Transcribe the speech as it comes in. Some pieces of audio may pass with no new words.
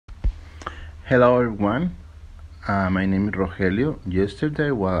Hello everyone, my name is Rogelio.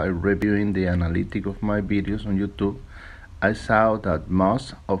 Yesterday, while I reviewing the analytics of my videos on YouTube, I saw that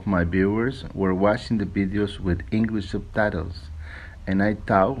most of my viewers were watching the videos with English subtitles, and I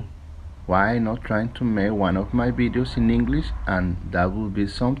thought, why not trying to make one of my videos in English, and that would be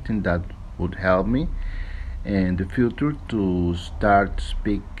something that would help me in the future to start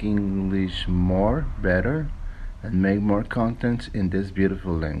speaking English more better and make more content in this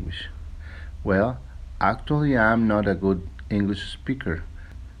beautiful language. Well, actually I'm not a good English speaker,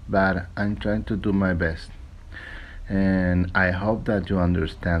 but I'm trying to do my best, and I hope that you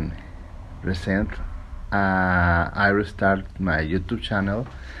understand me. Recently, I restarted my YouTube channel,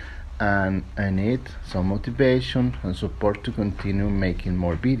 and I need some motivation and support to continue making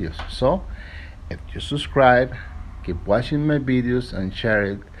more videos. So, if you subscribe, keep watching my videos and share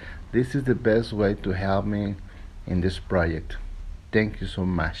it. This is the best way to help me in this project. Thank you so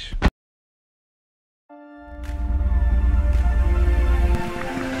much.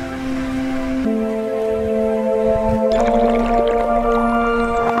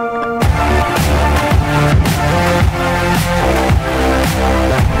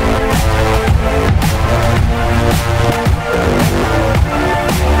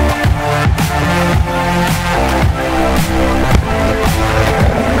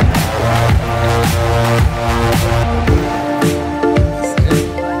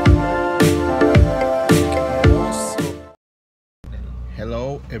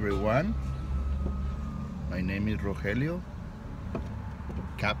 Hello everyone, my name is Rogelio,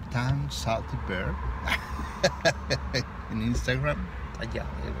 Captain Salty Bear in Instagram.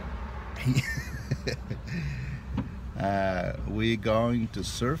 We're going to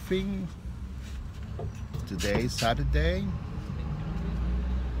surfing today, Saturday.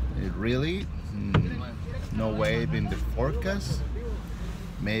 Really no wave in the forecast,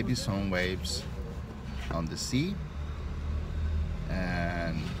 maybe some waves on the sea,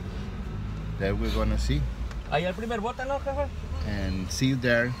 and there we're gonna see. Ahí el primer bote, ¿no, jefe? And see you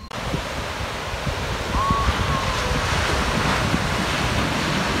there.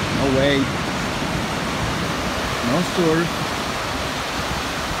 No wave, no surf.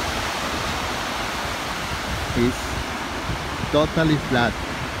 It's totally flat.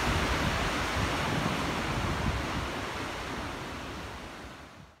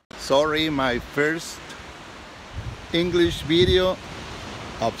 Sorry, my first English video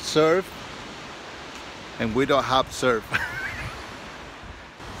of surf, and we don't have surf.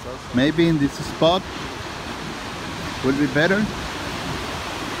 Maybe in this spot will be better.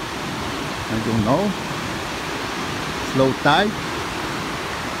 I don't know. Slow tide,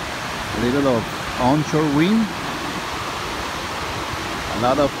 a little of onshore wind, a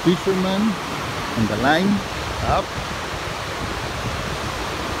lot of fishermen on the line up.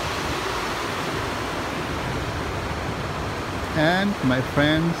 And my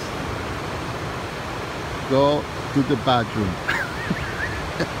friends go to the bathroom.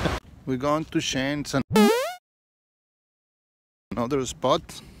 We're going to change another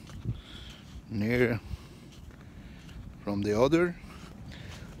spot near from the other.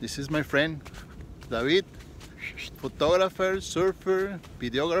 This is my friend David, photographer, surfer,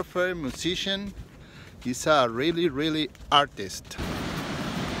 videographer, musician. He's a really artist.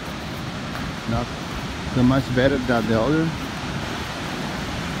 Not so much better than the other.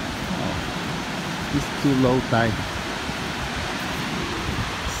 It's too low tide.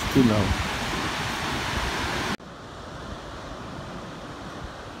 It's too low.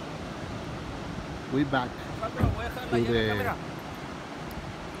 We back to the...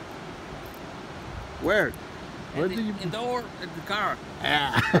 Where? Where do you... In the car.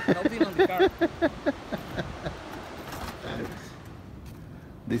 Ah. Nothing on the car.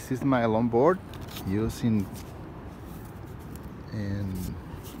 This is my longboard using an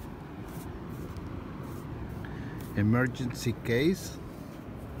emergency case.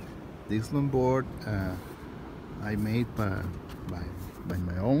 This longboard I made by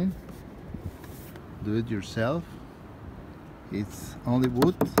my own, do it yourself. It's only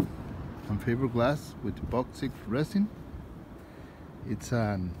wood and fiberglass with epoxy resin. It's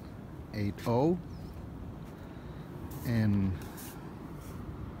an 8.0, and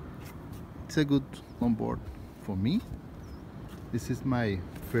it's a good longboard for me. This is my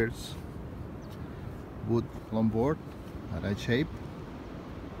first wood longboard that I shape,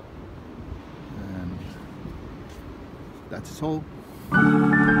 and that's all.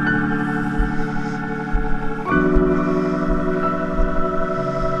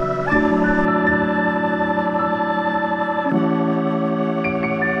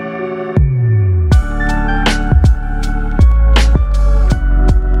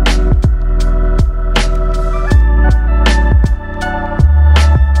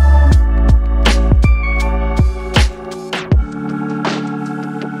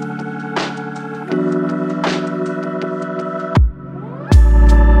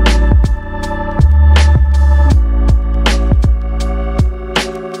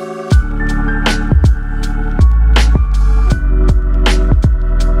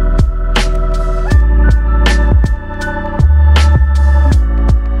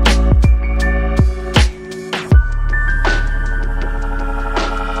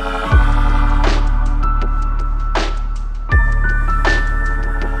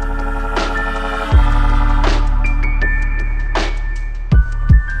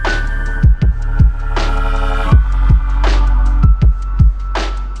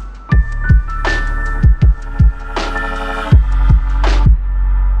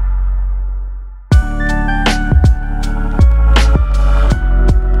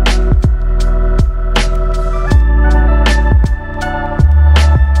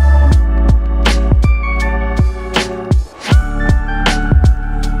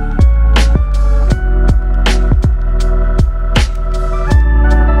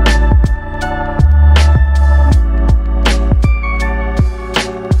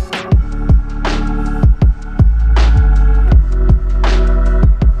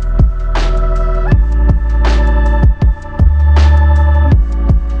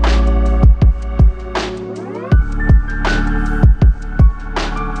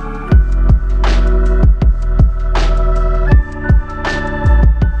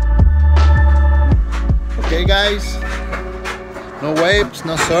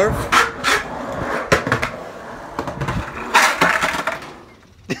 surf.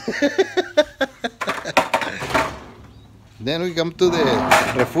 Then we come to the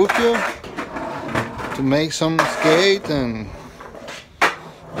refugio to make some skate and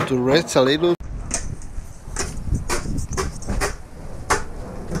to rest a little.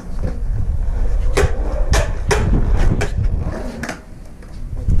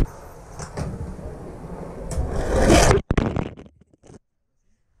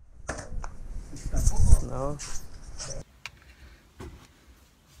 No.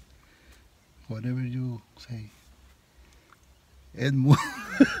 Whatever you say. Edmund.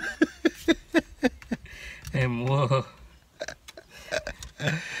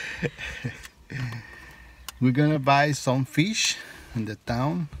 We're gonna buy some fish in the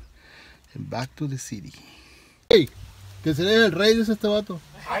town and back to the city. Hey, que se el rey de este vato.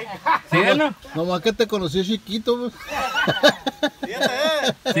 ¿Sí, no? Nomás que te conocí chiquito. Pues.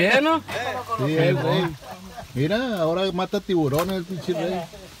 ¿Sí, no? Sí, el rey. Mira, ahora mata tiburones el pinche rey.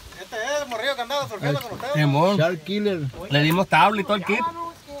 Este es el morrillo que andaba surfeando con ustedes. Simón. Shark Killer. Le dimos tabla y todo el kit.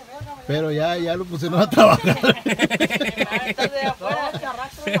 Pero ya lo pusieron a trabajar.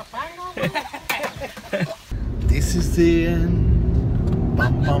 This is the end.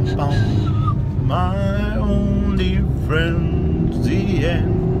 Pam, pam, pam. My only friend, the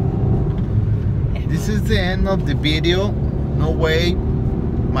end. This is the end of the video. No way.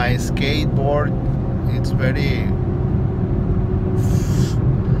 My skateboard, it's very...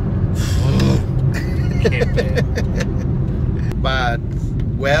 But,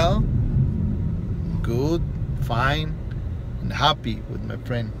 well, good, fine, and happy with my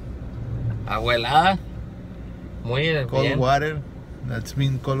friend. Abuelada. Muy Cold bien. water, that's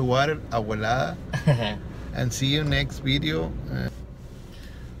mean cold water, abuelada. And see you next video.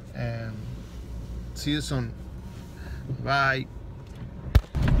 And see you soon. Bye.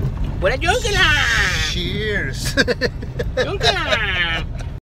 ¡Buena Yúncula! Cheers. ¡Yúncula!